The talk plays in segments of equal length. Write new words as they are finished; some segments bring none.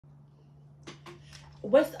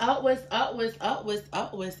What's up? What's up? What's up? What's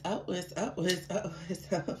up? What's up? What's up? What's up?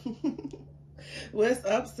 What's up? What's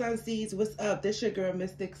up, Sun Seeds? What's up? This your girl,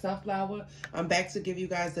 Mystic Sunflower. I'm back to give you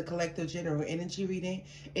guys the collective general energy reading.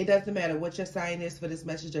 It doesn't matter what your sign is for this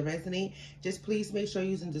message to resonate. Just please make sure you're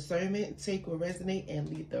using discernment. Take what resonate and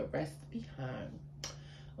leave the rest behind.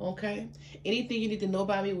 Okay? Anything you need to know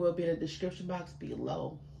about me will be in the description box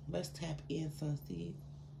below. Let's tap in, Sun Seeds.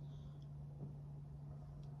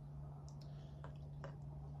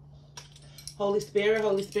 Holy Spirit,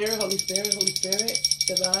 Holy Spirit, Holy Spirit, Holy Spirit,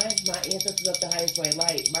 Divine, my ancestors of the highest white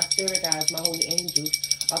light, my spirit guides, my holy angels,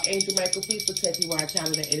 Archangel Michael, please protect me while I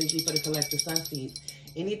channel the energy for the collective sun seeds.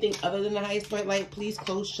 Anything other than the highest white light, please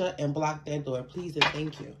close, shut, and block that door. Please and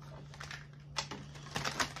thank you.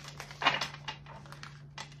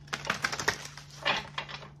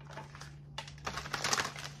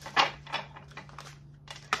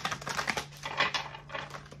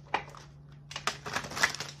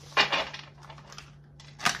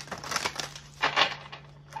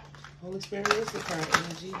 Holy Spirit, what's the current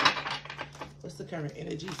energy? What's the current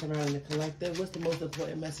energy surrounding the collective? What's the most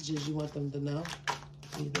important messages you want them to know?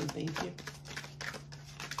 Please and thank you.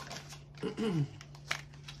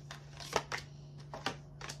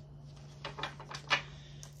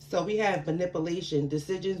 So we have manipulation,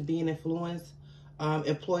 decisions being influenced,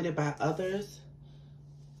 employed by others.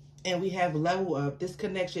 And we have level up. This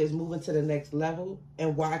connection is moving to the next level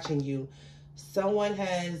and watching you. Someone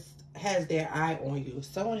has their eye on you.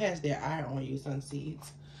 Someone has their eye on you, Sun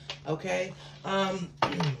Seeds. Okay?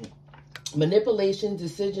 Manipulation,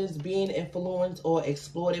 decisions being influenced or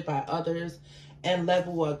exploited by others, and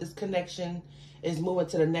level up. This connection is moving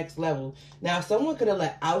to the next level. Now, someone could have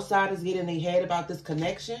let outsiders get in their head about this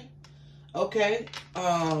connection. Okay?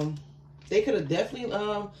 They could have definitely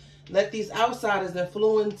let these outsiders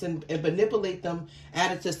influence and manipulate them,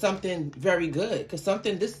 added to something very good. Because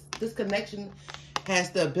something, this connection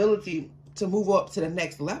has the ability to move up to the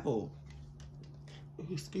next level.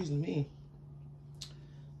 Excuse me.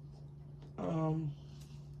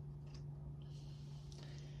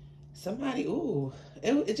 Somebody, ooh,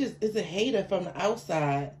 it just is a hater from the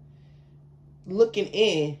outside looking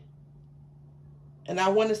in. And I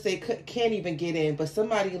want to say can't even get in, but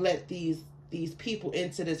somebody let these people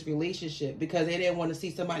into this relationship because they didn't want to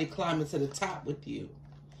see somebody climbing to the top with you.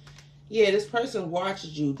 Yeah, this person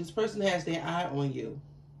watches you. This person has their eye on you.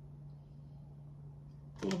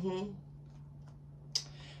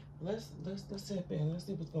 Let's tap in. Let's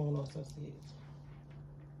see what's going on, Sun Seeds.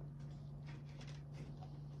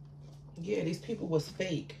 Yeah, these people was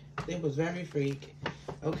fake. They was very fake.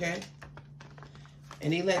 Okay?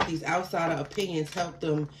 And they let these outsider opinions help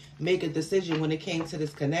them make a decision when it came to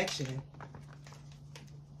this connection.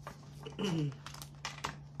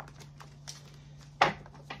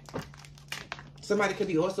 Somebody could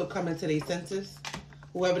be also coming to their senses.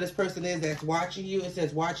 Whoever this person is that's watching you, it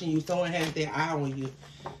says watching you. Someone has their eye on you.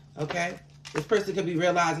 Okay? This person could be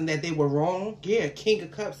realizing that they were wrong. Yeah, King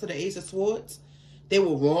of Cups to the Ace of Swords. They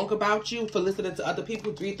were wrong about you for listening to other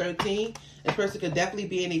people. 313. This person could definitely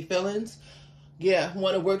be in their feelings. Yeah,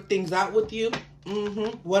 want to work things out with you.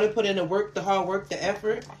 Want to put in the work, the hard work, the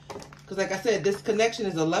effort. Because like I said, this connection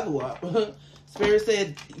is a level up. Spirit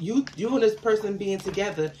said, you and this person being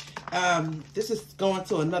together, this is going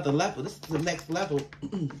to another level. This is the next level.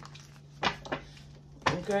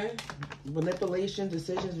 Okay? Manipulation,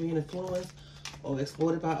 decisions being influenced or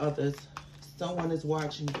exploited by others. Someone is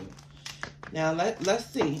watching you. Now, let's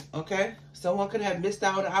see, okay? Someone could have missed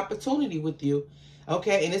out on an opportunity with you,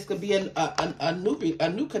 okay? And this could be a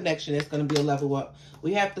new connection that's going to be a level up.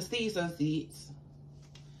 We have to see, Sun Seeds.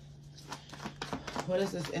 What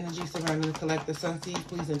is this energy surrounding the collective, Sun Seeds?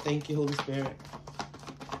 Please and thank you, Holy Spirit.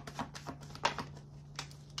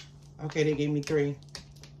 Okay, they gave me 3.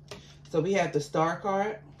 So we have the Star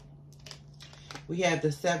card. We have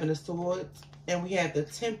the 7 of Swords. And we have the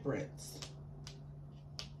Temperance.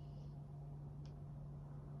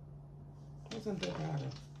 What's on the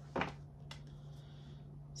bottom?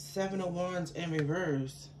 7 of Wands in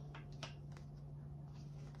reverse.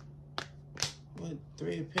 With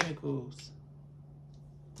 3 of Pentacles.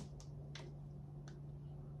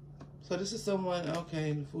 So this is someone,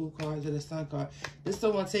 okay, the Fool card to the Sun card. This is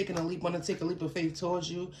someone taking a leap, want to take a leap of faith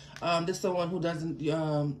towards you. This is someone who doesn't,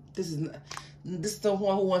 this is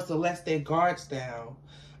someone who wants to let their guards down.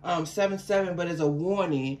 7-7, but it's a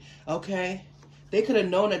warning, okay? They could have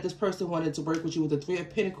known that this person wanted to work with you with the 3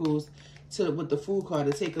 of Pentacles with the Fool card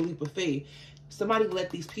to take a leap of faith. Somebody let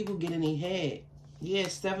these people get in their head. Yeah,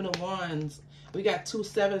 7 of Wands. We got 2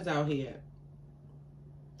 7s out here.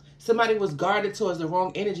 Somebody was guarded towards the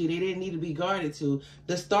wrong energy they didn't need to be guarded to.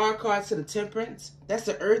 The star card to the temperance, that's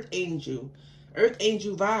the earth angel. Earth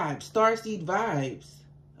angel vibes, starseed vibes.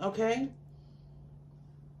 Okay?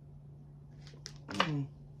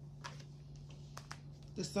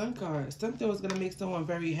 The sun card. Something was going to make someone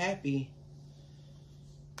very happy.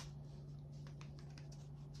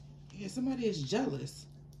 Yeah, somebody is jealous.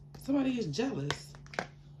 Somebody is jealous.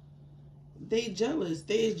 They jealous.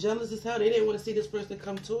 They is jealous as hell. They didn't want to see this person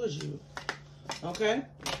come towards you. Okay?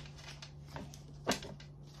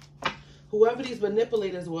 Whoever these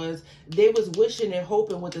manipulators was, they was wishing and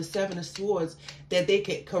hoping with the Seven of Swords that they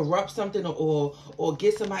could corrupt something or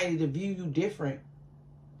get somebody to view you different.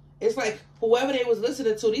 It's like whoever they was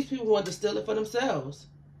listening to, these people wanted to steal it for themselves.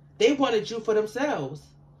 They wanted you for themselves.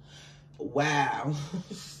 Wow.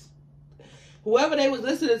 Whoever they was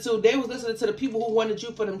listening to, they was listening to the people who wanted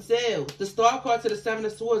you for themselves. The star card to the Seven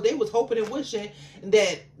of Swords, they was hoping and wishing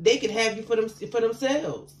that they could have you for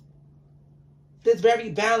themselves. This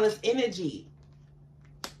very balanced energy.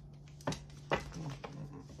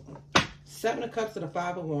 Seven of Cups to the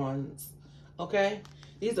Five of Wands. Okay?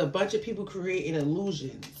 These are a bunch of people creating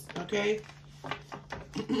illusions. Okay?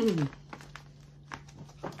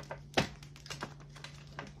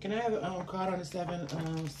 Can I have a card on the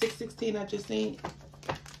 616 I just seen?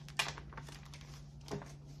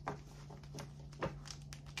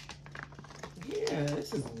 Yeah,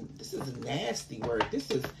 this is nasty work. This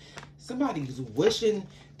is somebody's wishing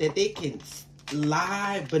that they can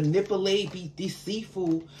lie, manipulate, be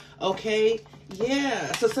deceitful. Okay?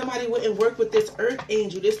 Yeah. So somebody wouldn't work with this earth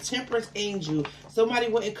angel, this temperance angel. Somebody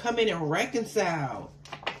wouldn't come in and reconcile.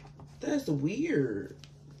 That's weird.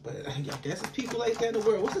 But I guess it's people like that in the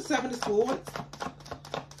world. What's the Seven of Swords?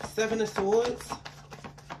 Seven of Swords.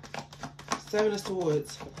 Seven of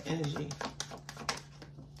Swords energy.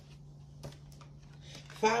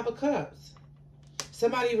 Five of Cups.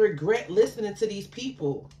 Somebody regret listening to these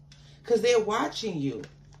people because they're watching you.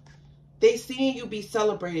 They seeing you be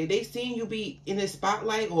celebrated. They seeing you be in the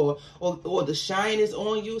spotlight or the shine is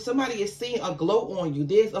on you. Somebody is seeing a glow on you.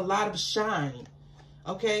 There's a lot of shine.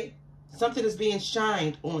 Okay? Something is being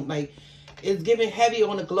shined on, like it's giving heavy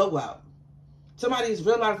on the glow out. Somebody's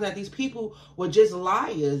realizing that these people were just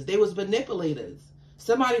liars. They was manipulators.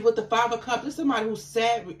 Somebody with the Five of Cups is somebody who's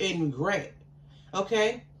sad and regret.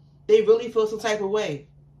 Okay? They really feel some type of way.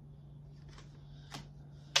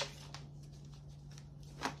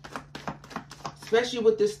 Especially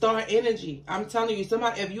with this star energy. I'm telling you,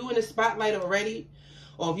 somebody, if you in the spotlight already,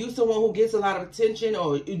 or if you someone who gets a lot of attention,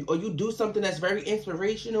 or you do something that's very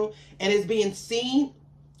inspirational and is being seen,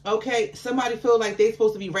 okay, somebody feel like they're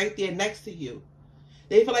supposed to be right there next to you.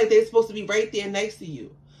 They feel like they're supposed to be right there next to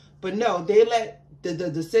you. But no, they let the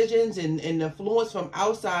decisions and influence from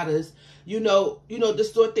outsiders,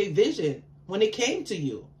 distort their vision when it came to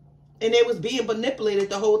you. And they was being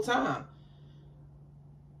manipulated the whole time.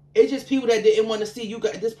 It's just people that didn't want to see you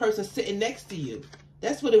got this person sitting next to you.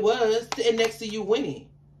 That's what it was, sitting next to you winning.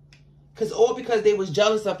 Because they was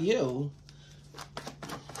jealous of you.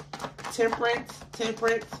 Temperance.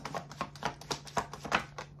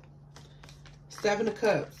 Seven of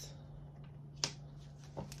Cups.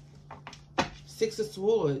 Six of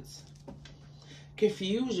Swords.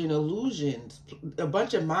 Confusion, illusions, a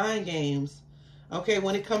bunch of mind games. Okay,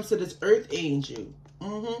 when it comes to this earth angel.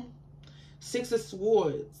 Six of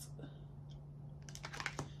Swords.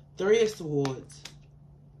 Three of Swords.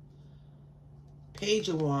 Page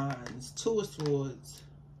of Wands. Two of Swords.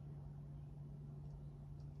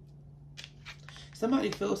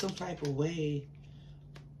 Somebody feels some type of way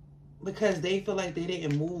because they feel like they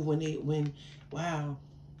didn't move wow.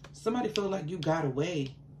 Somebody feel like you got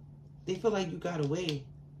away. They feel like you got away.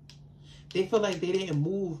 They feel like they didn't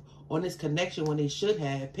move on this connection when they should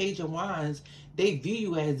have. Page of Wands, they view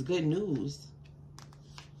you as good news.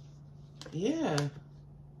 Yeah.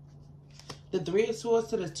 The Three of Swords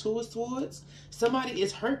to the Two of Swords. Somebody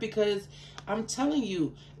is hurt because, I'm telling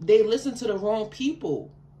you, they listen to the wrong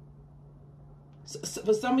people.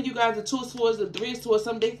 For some of you guys, the Two of Swords, the Three of Swords,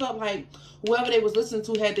 they felt like whoever they was listening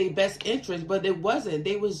to had their best interest, but it wasn't.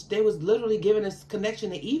 They was literally giving this connection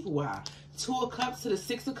to evil. Wow. Two of Cups to the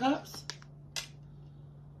Six of Cups.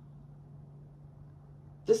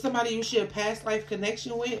 This is somebody you share a past life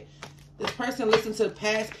connection with. This person listened to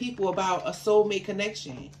past people about a soulmate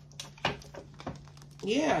connection.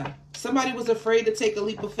 Yeah. Somebody was afraid to take a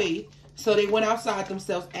leap of faith, so they went outside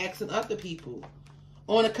themselves asking other people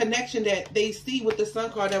on a connection that they see with the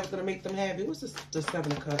Sun card that was going to make them happy. What's the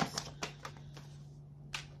Seven of Cups?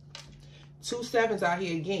 Two sevens out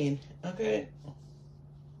here again. Okay.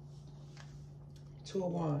 Two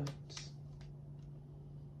of Wands.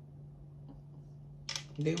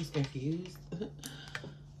 They was confused.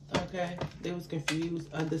 Okay. They was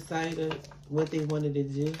confused, undecided what they wanted to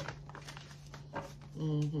do.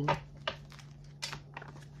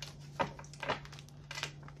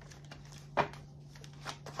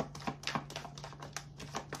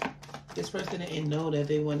 This person didn't know that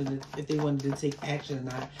they wanted to, if they wanted to take action or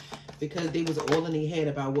not, because they was all in their head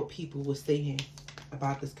about what people were saying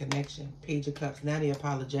about this connection. Page of Cups. Now they're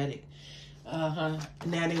apologetic. Now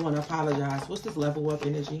they want to apologize. What's this level up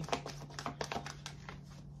energy?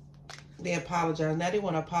 They apologize. Now they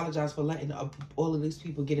want to apologize for letting all of these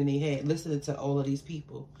people get in their head, listening to all of these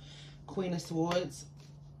people. Queen of Swords.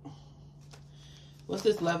 What's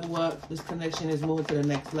this level up? This connection is moving to the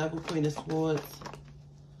next level. Queen of Swords.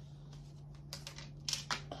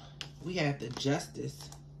 We have the Justice.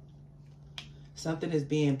 Something is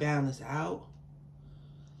being balanced out.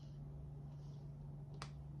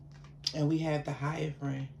 And we have the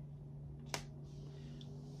Hierophant.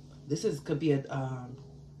 This could be a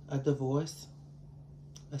divorce,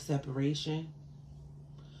 a separation,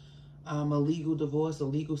 a legal divorce, a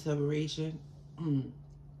legal separation.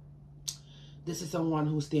 This is someone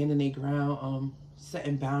who's standing their ground,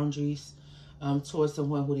 setting boundaries towards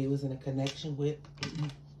someone who they was in a connection with.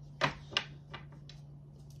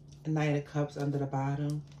 Knight of Cups under the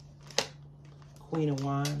bottom. Queen of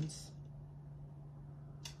Wands.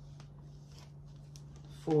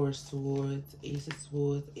 Four of Swords. Ace of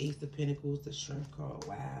Swords. Ace of Pentacles. The Strength card.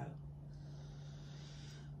 Wow.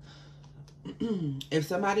 If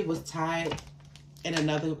somebody was tied in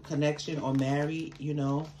another connection or married, you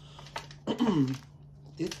know,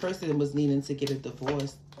 this person was needing to get a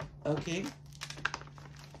divorce. Okay.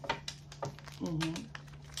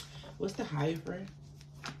 What's the Hierophant?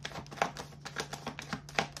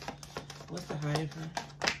 What's the Hierophant?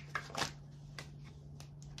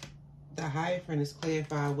 The Hierophant is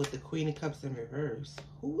clarified with the Queen of Cups in reverse.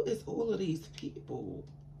 Who is all of these people?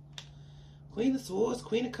 Queen of Swords,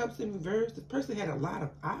 Queen of Cups in reverse. The person had a lot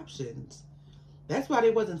of options. That's why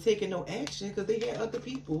they wasn't taking no action, because they had other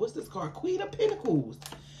people. What's this card? Queen of Pentacles.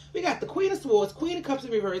 We got the Queen of Swords, Queen of Cups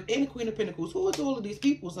in reverse, and the Queen of Pentacles. Who is all of these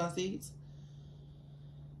people, Sunseeds?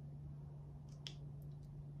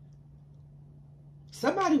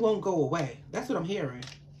 Somebody won't go away. That's what I'm hearing.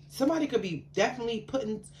 Somebody could be definitely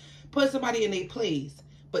putting somebody in their place,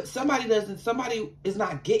 but somebody is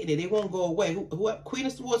not getting it. They won't go away. Queen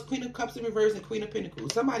of Swords, Queen of Cups in reverse, and Queen of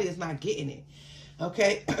Pentacles. Somebody is not getting it.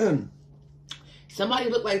 Okay. Somebody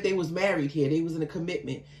looked like they was married here. They was in a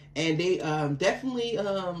commitment, and they definitely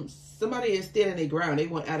somebody is standing their ground. They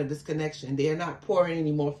want out of this connection. They are not pouring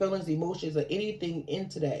any more feelings, emotions, or anything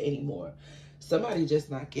into that anymore. Somebody just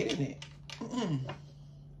not getting it.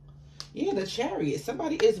 Yeah, the Chariot.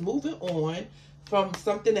 Somebody is moving on from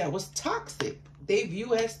something that was toxic. They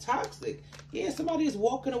view as toxic. Yeah, somebody is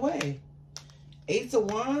walking away. Ace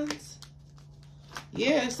of Wands.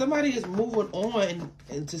 Yeah, somebody is moving on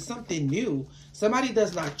into something new. Somebody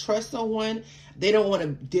does not trust someone. They don't want to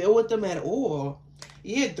deal with them at all.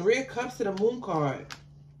 Yeah, Three of Cups to the Moon card.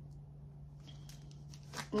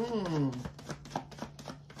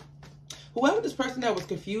 Whoever this person that was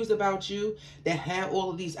confused about you, that had all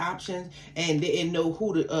of these options and didn't know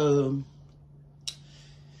who to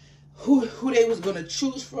who they was gonna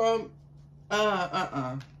choose from,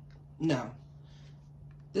 no.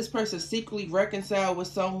 This person secretly reconciled with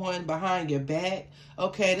someone behind your back.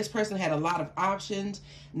 Okay, this person had a lot of options.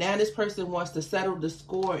 Now this person wants to settle the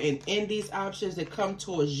score and end these options and come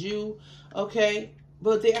towards you. Okay,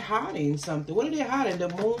 but they're hiding something. What are they hiding? The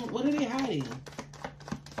Moon. What are they hiding?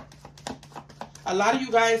 A lot of you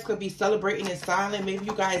guys could be celebrating in silence. Maybe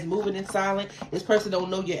you guys moving in silence. This person don't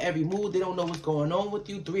know your every move. They don't know what's going on with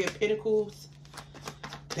you. Three of Pentacles.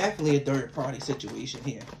 Definitely a third party situation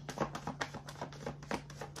here.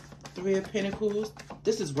 Three of Pentacles.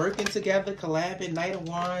 This is working together, collabing. Knight of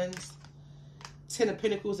Wands. Ten of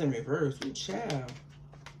Pentacles in reverse. Ooh, child.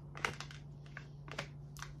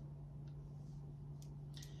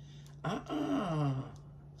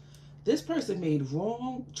 This person made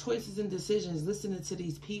wrong choices and decisions listening to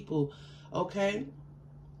these people, okay?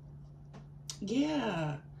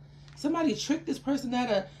 Yeah. Somebody tricked this person out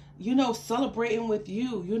of, you know, celebrating with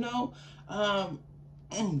you, you know,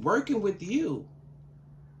 and working with you.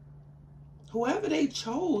 Whoever they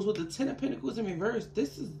chose with the Ten of Pentacles in reverse,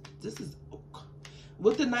 this is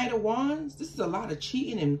with the Knight of Wands, this is a lot of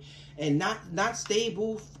cheating and not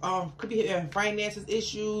stable. Could be having finances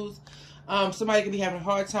issues. Somebody could be having a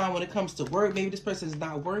hard time when it comes to work. Maybe this person is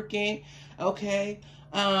not working. Okay.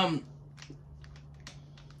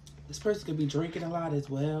 This person could be drinking a lot as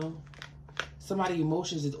well. Somebody's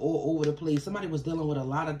emotions is all over the place. Somebody was dealing with a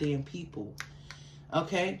lot of damn people.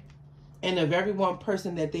 Okay? And the very one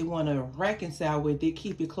person that they want to reconcile with, they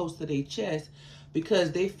keep it close to their chest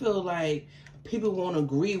because they feel like people won't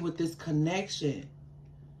agree with this connection.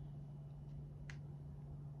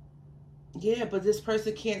 Yeah, but this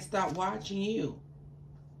person can't stop watching you.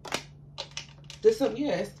 This,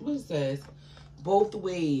 yeah, it's what it says. Both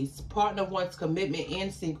ways. Partner wants commitment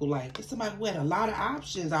and single life. It's somebody with a lot of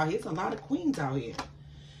options out here. It's a lot of queens out here.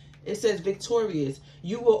 It says victorious.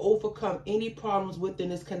 You will overcome any problems within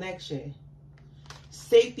this connection.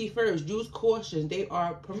 Safety first. Use caution. They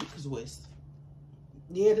are promiscuous.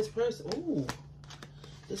 Yeah, this person. Ooh.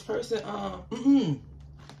 This person,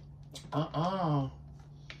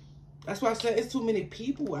 That's why I said it's too many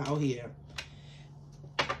people out here.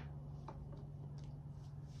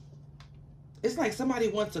 It's like somebody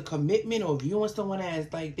wants a commitment, or viewing someone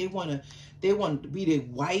as like they want to be their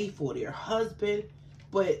wife or their husband,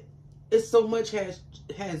 but it's so much has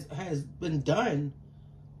been done,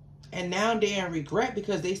 and now they're in regret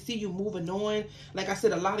because they see you moving on. Like I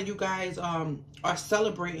said, a lot of you guys are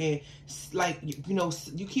celebrating, like, you know,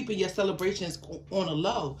 you keeping your celebrations on a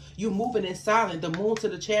low. You moving in silent. The moon to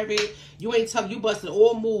the chariot. You ain't telling, you busting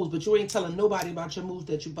all moves, but you ain't telling nobody about your moves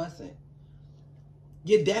that you busting.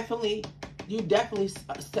 You definitely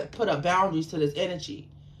put up boundaries to this energy.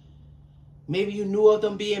 Maybe you knew of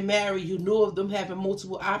them being married. You knew of them having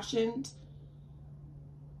multiple options.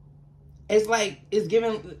 It's like, it's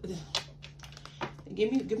giving,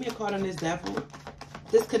 give me a card on this devil.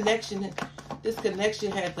 This connection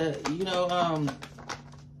had the, you know,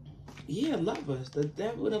 yeah, lovers. The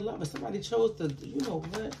devil and the lovers. Somebody chose to, you know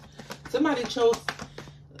what? Somebody chose.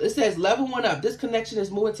 It says level 1 up. This connection is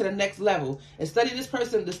moving to the next level. And study this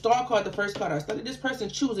person, the star card, the first card. Study this person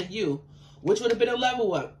choosing you, which would have been a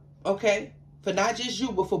level up. Okay? For not just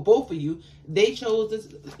you, but for both of you. They chose this.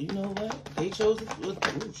 You know what? They chose this.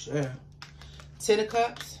 Ooh, sure. 10 of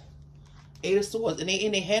Cups. 8 of Swords. And they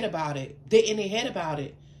in their head about it. They in their head about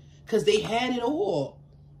it. Because they had it all.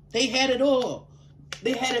 They had it all.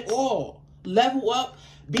 They had it all. Level up.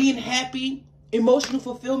 Being happy. Emotional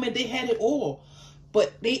fulfillment. They had it all.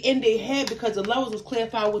 But they in their head because the levels was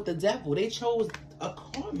clarified with the devil. They chose a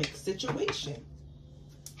karmic situation.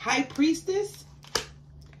 High Priestess.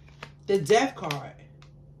 The Death card.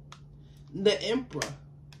 The Emperor.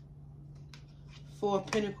 4 of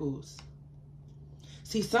Pentacles.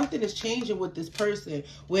 See, something is changing with this person.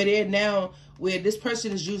 Where this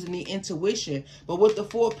person is using the intuition. But with the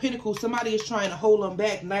 4 of Pentacles, somebody is trying to hold them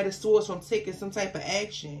back. Knight of Swords from taking some type of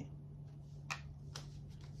action.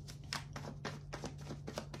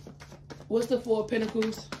 What's the 4 of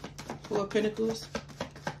Pentacles? 4 of Pentacles.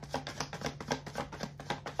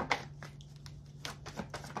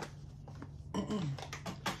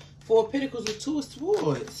 Four of Pentacles with 2 of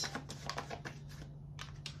Swords.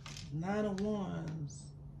 9 of Wands.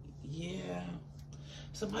 Yeah.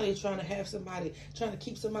 Somebody trying to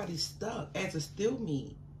keep somebody stuck as a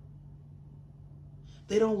stalemate.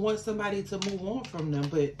 They don't want somebody to move on from them,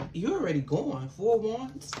 but you're already gone. 4 of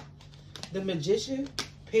Wands. The Magician.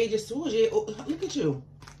 Page of Swords. Yeah, oh, look at you.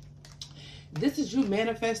 This is you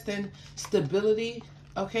manifesting stability,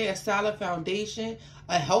 okay, a solid foundation,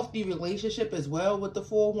 a healthy relationship as well with the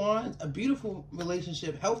 4 of Wands, a beautiful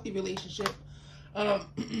relationship, healthy relationship.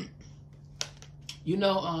 You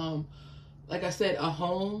know, like I said, a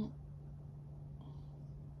home.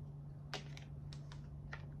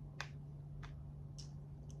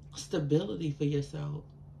 Stability for yourself.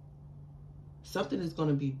 Something is going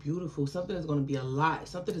to be beautiful. Something is going to be a lot.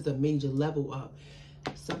 Something is a major level up.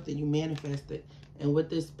 Something you manifested. And with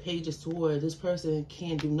this Page of Swords, this person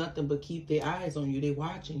can't do nothing but keep their eyes on you. They're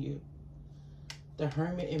watching you. The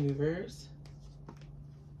Hermit in reverse.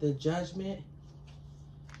 The Judgment.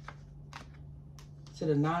 To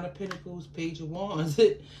the 9 of Pentacles, Page of Wands.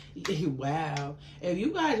 Wow. If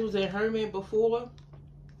you guys was a Hermit before,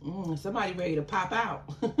 somebody ready to pop out.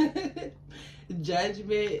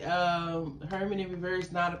 Judgment, Hermit in reverse,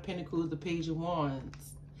 9 of Pentacles, the Page of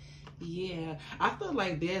Wands. Yeah, I feel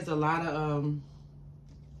like there's a lot of,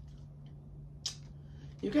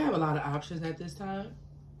 you can have a lot of options at this time.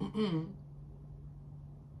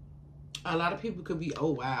 A lot of people could be,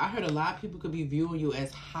 oh wow, I heard a lot of people could be viewing you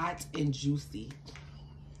as hot and juicy.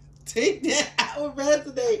 Take that out,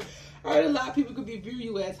 resonate. I heard a lot of people could be viewing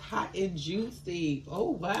you as hot and juicy.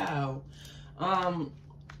 Oh wow.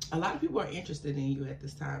 A lot of people are interested in you at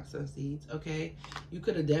this time, Sun Seeds, okay? You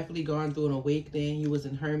could have definitely gone through an awakening. You was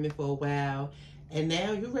in Hermit for a while. And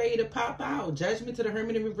now you're ready to pop out. Judgment to the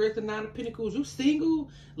Hermit in reverse, the 9 of Pentacles. You single,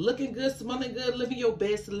 looking good, smelling good, living your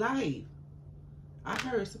best life. I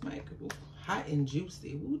heard somebody hot and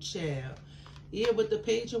juicy. Woo, child. Yeah, with the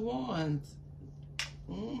Page of Wands.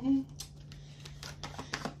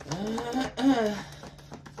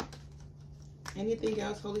 Anything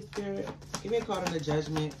else, Holy Spirit? Give me a card on the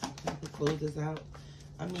judgment. I can close this out.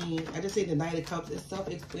 I mean, I just say the Knight of Cups is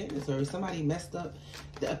self-explanatory. Somebody messed up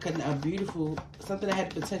a beautiful, something that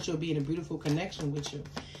had the potential of being a beautiful connection with you.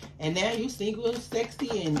 And now you single,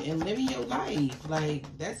 sexy, and living your life. Like,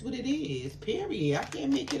 that's what it is. Period. I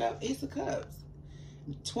can't make it up. Ace of Cups.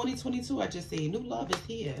 2022, I just say new love is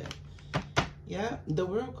here. Yeah, the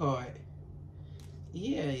World card.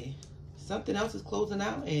 Yeah. Something else is closing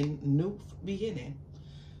out and new beginning.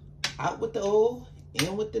 Out with the old,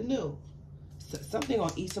 in with the new. Something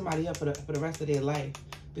gonna eat somebody up for the rest of their life,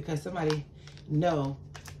 because somebody know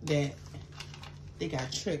that they got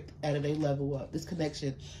tricked out of their level up. This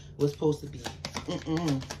connection was supposed to be.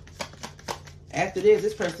 After this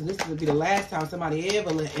is gonna be the last time somebody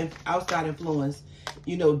ever let outside influence,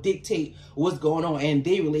 you know, dictate what's going on in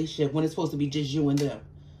their relationship when it's supposed to be just you and them.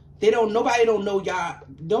 Nobody don't know y'all.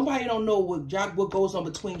 Nobody don't know what goes on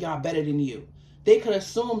between y'all better than you. They could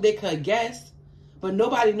assume, they could guess, but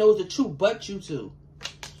nobody knows the truth but you two.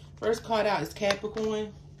 First card out is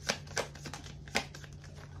Capricorn.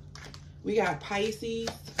 We got Pisces,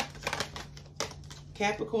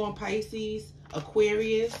 Capricorn, Pisces,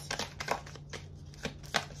 Aquarius.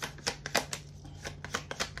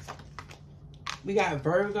 We got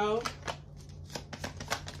Virgo.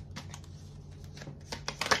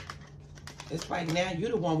 It's like now you're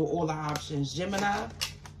the one with all the options. Gemini.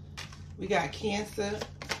 We got Cancer.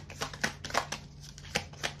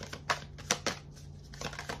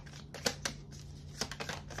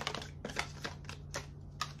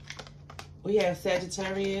 We have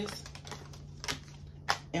Sagittarius.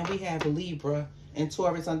 And we have Libra and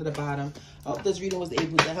Taurus under the bottom. I hope this reading was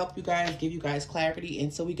able to help you guys, give you guys clarity.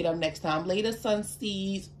 Until we get up next time. Later, Sun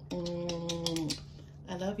Seeds.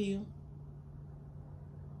 I love you.